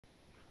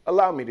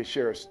Allow me to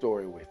share a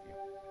story with you.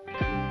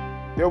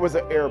 There was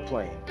an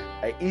airplane,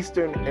 an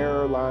Eastern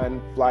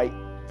Airline Flight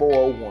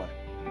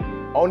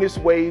 401, on its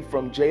way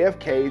from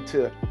JFK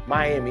to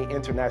Miami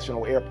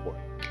International Airport.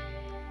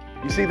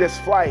 You see, this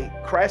flight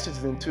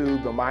crashes into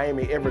the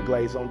Miami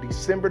Everglades on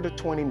December the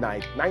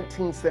 29th,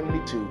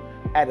 1972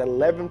 at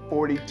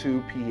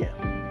 11:42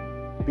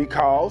 p.m.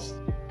 because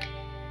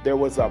there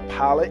was a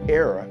pilot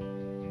error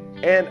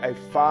and a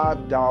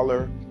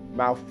 $5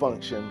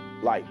 malfunction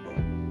light bulb.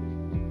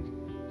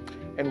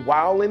 And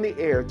while in the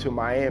air to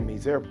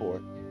Miami's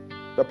airport,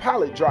 the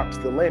pilot drops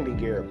the landing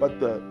gear, but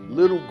the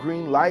little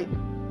green light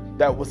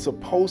that was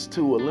supposed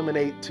to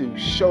illuminate to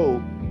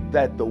show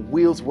that the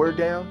wheels were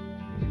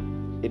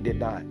down, it did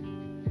not.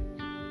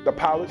 The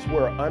pilots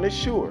were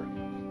unassured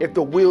if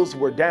the wheels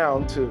were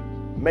down to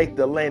make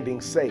the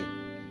landing safe.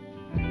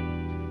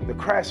 The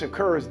crash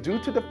occurs due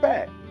to the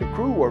fact the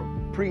crew were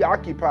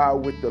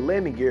preoccupied with the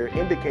landing gear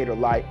indicator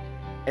light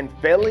and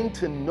failing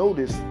to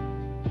notice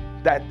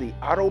that the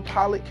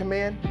autopilot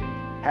command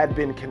had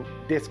been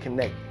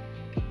disconnected.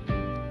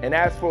 And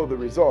as for the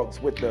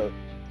results, with the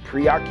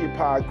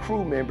preoccupied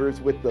crew members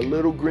with the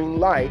little green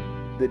light,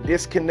 the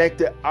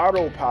disconnected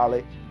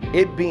autopilot,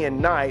 it being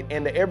night,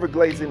 and the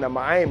Everglades in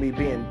Miami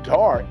being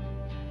dark,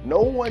 no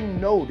one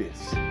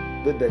noticed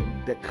the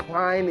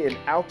decline in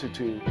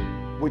altitude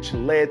which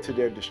led to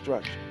their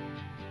destruction.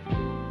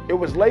 It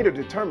was later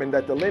determined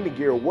that the landing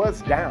gear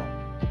was down,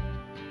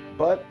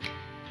 but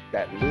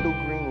that little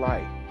green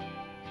light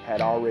had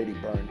already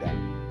burned out.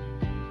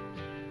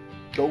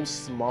 Those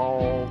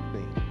small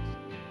things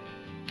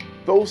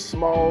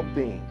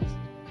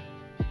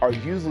are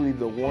usually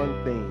the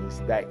one things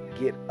that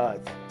get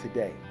us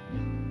today.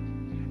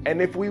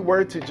 And if we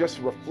were to just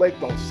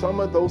reflect on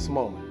some of those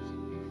moments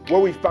where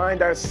we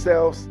find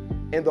ourselves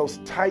in those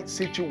tight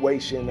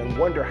situations and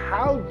wonder,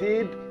 how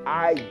did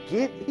I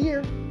get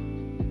here?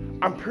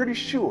 I'm pretty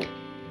sure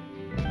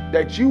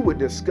that you would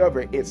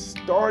discover it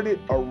started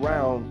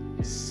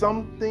around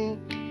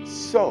something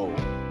so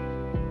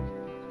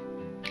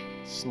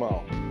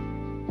small.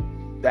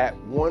 That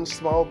one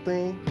small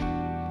thing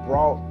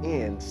brought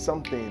in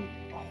something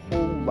a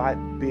whole lot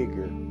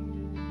bigger,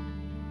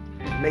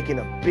 making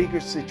a bigger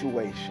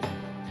situation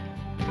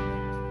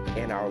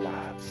in our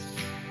lives.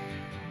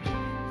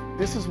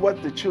 This is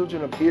what the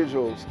children of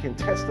Israel can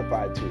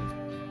testify to.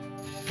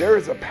 There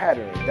is a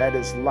pattern that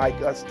is like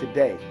us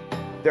today.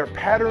 Their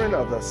pattern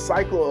of a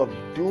cycle of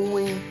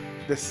doing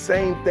the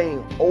same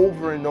thing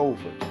over and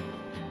over.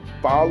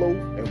 Follow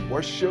and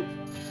worship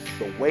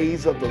the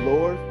ways of the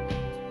Lord,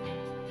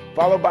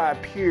 followed by a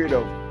period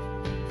of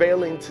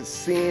failing to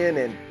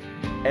sin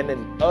and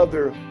then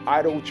other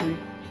idolatry.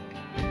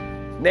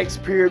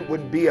 Next period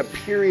would be a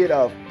period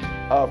of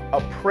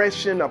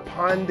oppression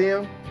upon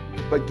them.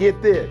 But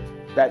get this,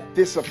 that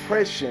this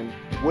oppression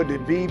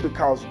would be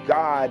because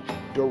God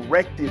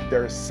directed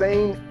their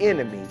same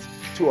enemies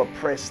to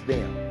oppress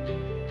them.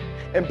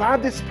 And by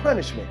this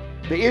punishment,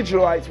 the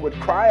Israelites would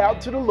cry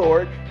out to the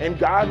Lord, and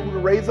God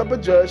would raise up a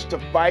judge to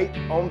fight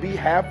on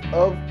behalf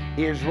of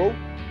Israel,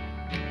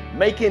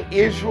 making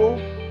Israel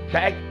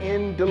back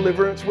in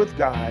deliverance with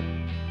God.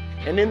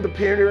 And in the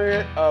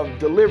period of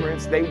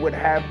deliverance, they would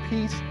have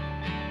peace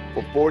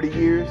for 40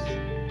 years,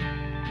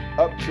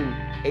 up to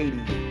 80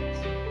 years.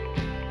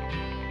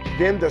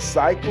 Then the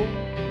cycle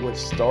would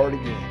start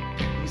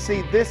again. You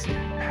see, this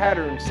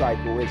pattern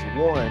cycle is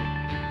one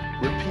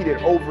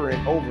repeated over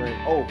and over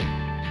and over.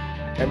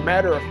 And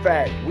matter of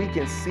fact, we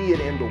can see it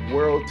in the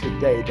world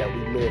today that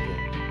we live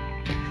in.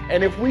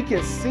 And if we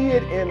can see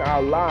it in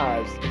our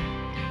lives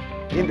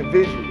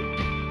individually,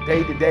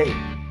 day to day,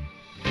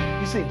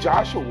 you see,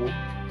 Joshua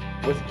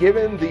was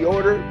given the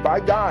order by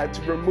God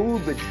to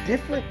remove the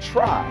different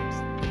tribes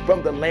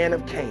from the land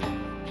of Canaan.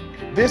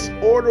 This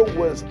order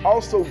was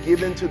also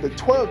given to the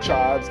 12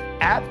 tribes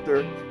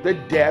after the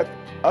death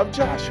of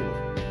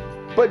Joshua.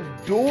 But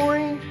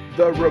during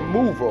the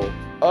removal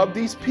of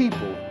these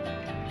people,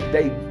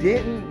 they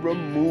didn't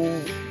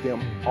remove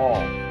them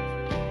all.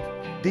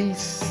 These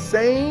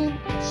same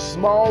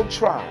small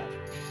tribes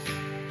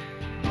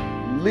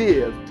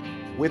lived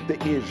with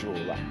the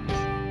Israelites,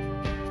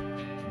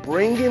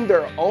 bringing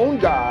their own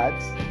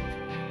gods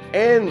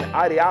and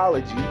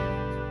ideology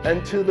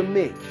into the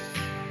mix.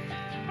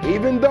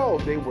 Even though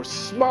they were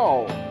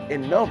small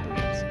in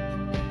numbers,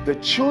 the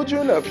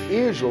children of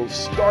Israel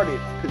started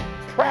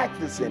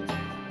practicing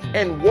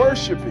and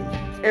worshiping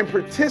and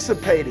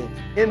participating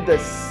in the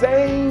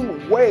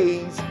same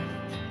ways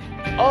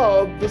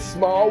of the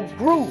small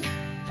group.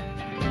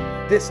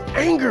 This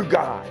angered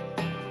God,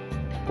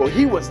 for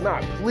he was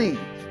not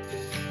pleased.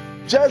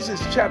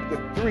 Judges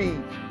chapter 3,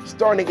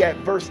 starting at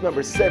verse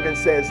number 7,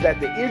 says that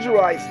the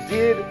Israelites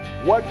did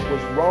what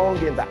was wrong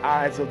in the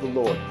eyes of the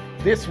Lord.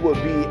 This will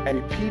be a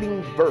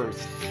repeating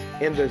verse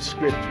in the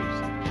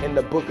scriptures, in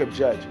the book of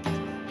Judges.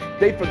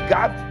 They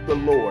forgot the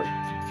Lord,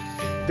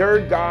 their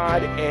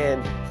God,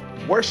 and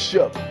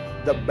worshiped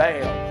the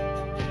Baal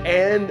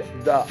and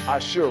the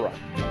Asherah.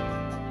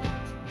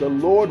 The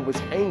Lord was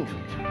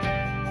angry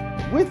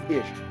with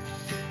Israel,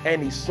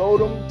 and he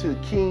sold them to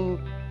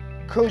King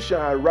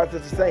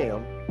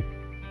Cushan-Rishathaim,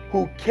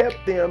 who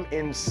kept them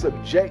in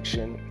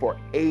subjection for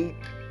 8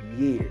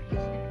 years.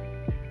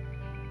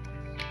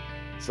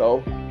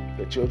 So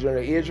the children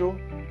of Israel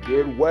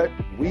did what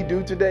we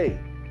do today.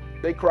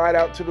 They cried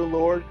out to the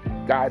Lord.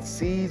 God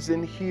sees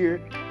and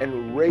hears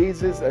and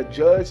raises a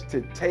judge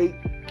to take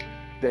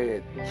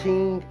the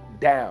king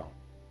down.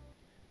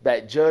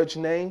 That judge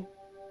name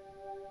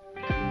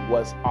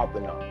was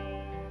Othniel.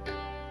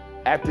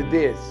 After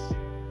this,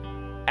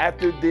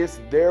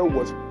 there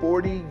was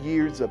 40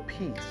 years of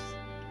peace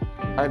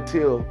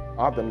until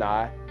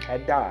Othniel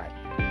had died,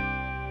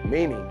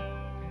 meaning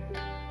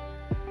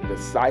the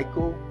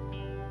cycle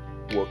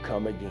will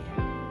come again.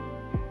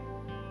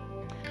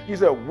 You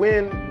said,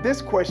 when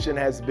this question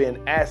has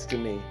been asked to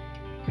me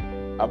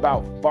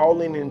about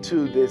falling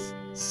into this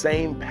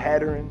same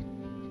pattern,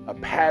 a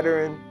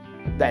pattern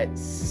that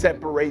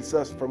separates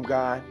us from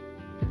God,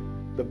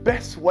 the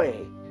best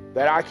way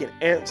that I can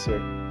answer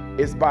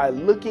is by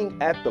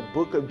looking at the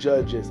book of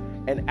Judges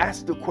and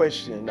ask the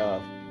question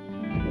of,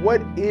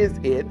 what is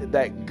it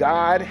that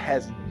God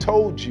has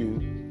told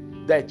you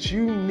that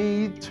you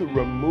need to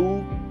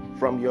remove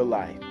from your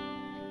life?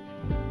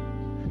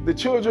 The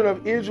children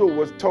of Israel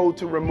was told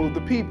to remove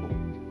the people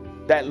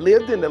that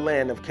lived in the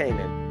land of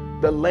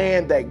Canaan, the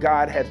land that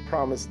God had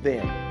promised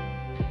them.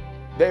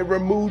 They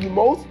removed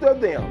most of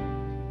them,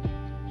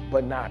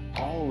 but not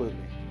all of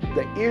it.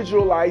 The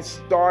Israelites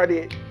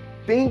started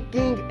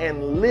thinking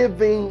and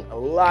living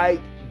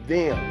like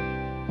them.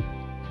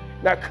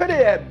 Now, could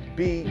it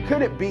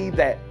be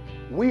that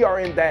we are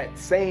in that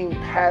same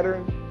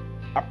pattern,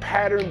 a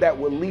pattern that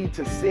will lead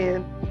to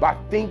sin by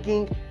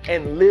thinking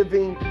and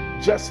living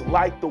just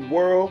like the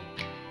world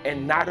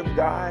and not of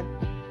God?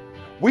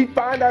 We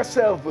find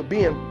ourselves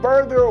being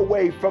further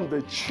away from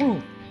the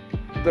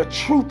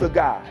truth of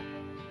God.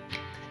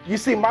 You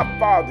see, my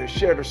father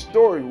shared a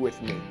story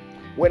with me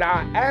when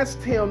I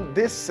asked him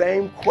this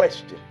same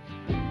question.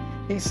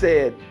 He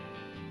said,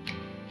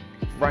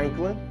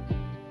 Franklin,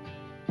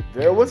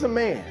 there was a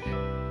man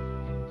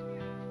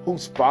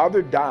whose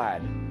father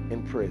died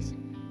in prison,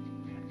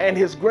 and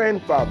his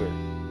grandfather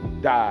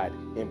died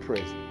in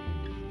prison.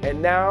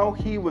 And now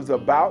he was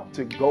about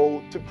to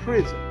go to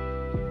prison.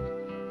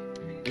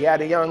 He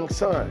had a young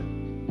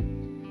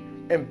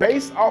son. And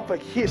based off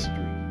of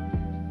history,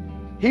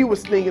 he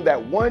was thinking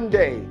that one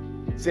day,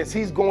 since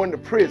he's going to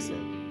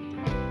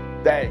prison,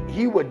 that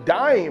he would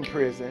die in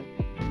prison,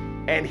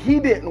 and he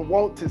didn't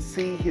want to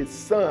see his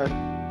son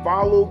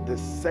follow the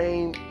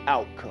same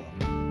outcome.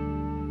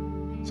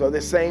 So the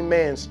same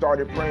man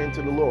started praying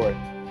to the Lord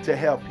to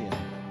help him.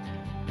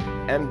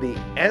 And the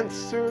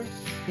answer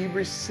he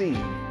received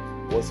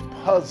was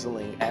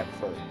puzzling at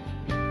first.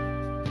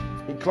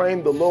 He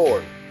claimed the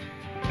Lord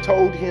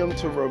told him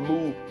to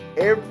remove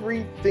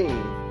everything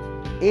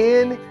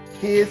in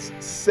his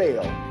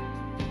cell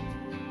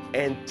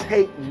and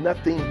take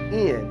nothing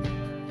in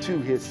to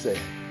his cell.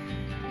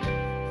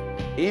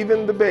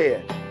 Even the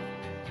bed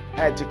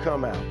had to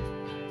come out.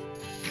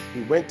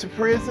 He went to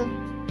prison,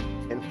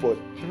 and for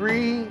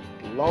 3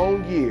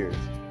 long years,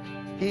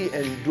 he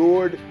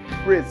endured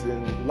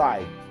prison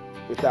life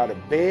without a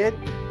bed,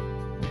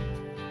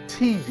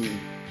 TV,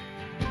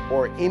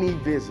 or any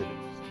visitors.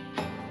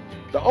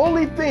 The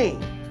only thing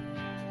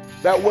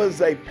that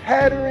was a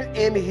pattern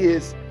in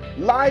his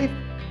life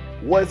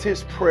was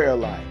his prayer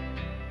life.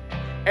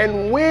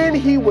 And when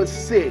he was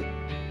sick,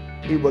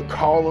 he would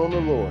call on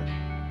the Lord.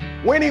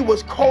 When he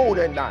was cold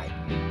at night,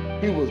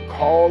 he would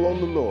call on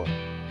the Lord.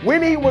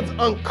 When he was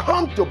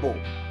uncomfortable,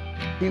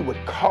 he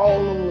would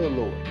call on the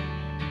Lord.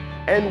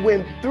 And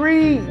when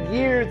 3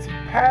 years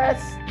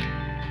passed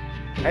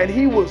and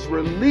he was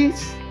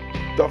released,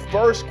 the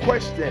first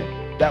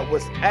question that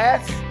was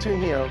asked to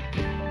him,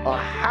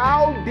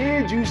 how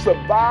did you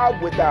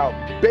survive without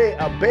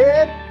a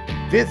bed,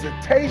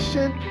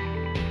 visitation,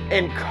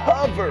 and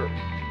cover?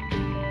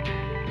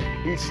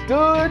 He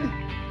stood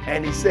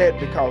and he said,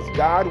 because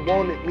God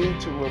wanted me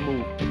to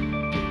remove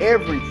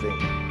everything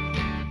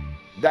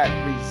that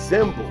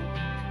resembled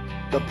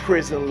the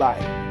prison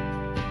life,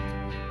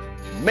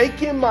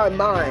 making my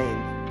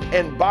mind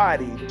and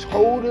body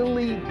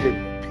totally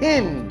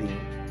depending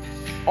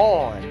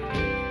on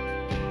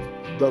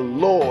the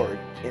Lord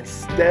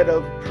instead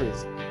of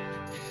prison.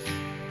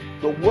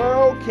 The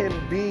world can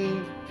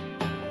be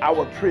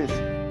our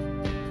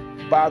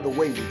prison by the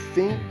way we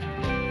think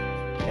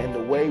and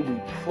the way we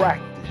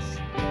practice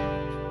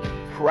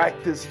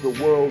the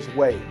world's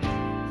ways.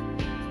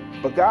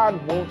 But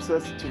God wants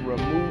us to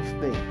remove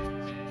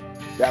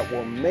things that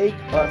will make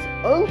us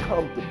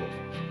uncomfortable,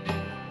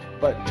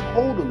 but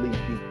totally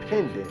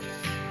dependent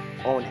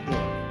on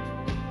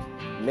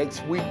Him.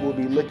 Next week, we'll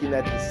be looking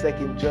at the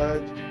second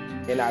judge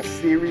in our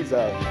series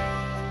of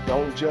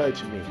Don't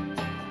Judge Me,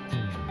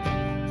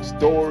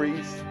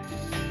 stories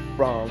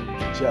from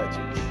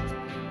Judges.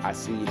 I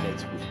see you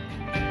next week.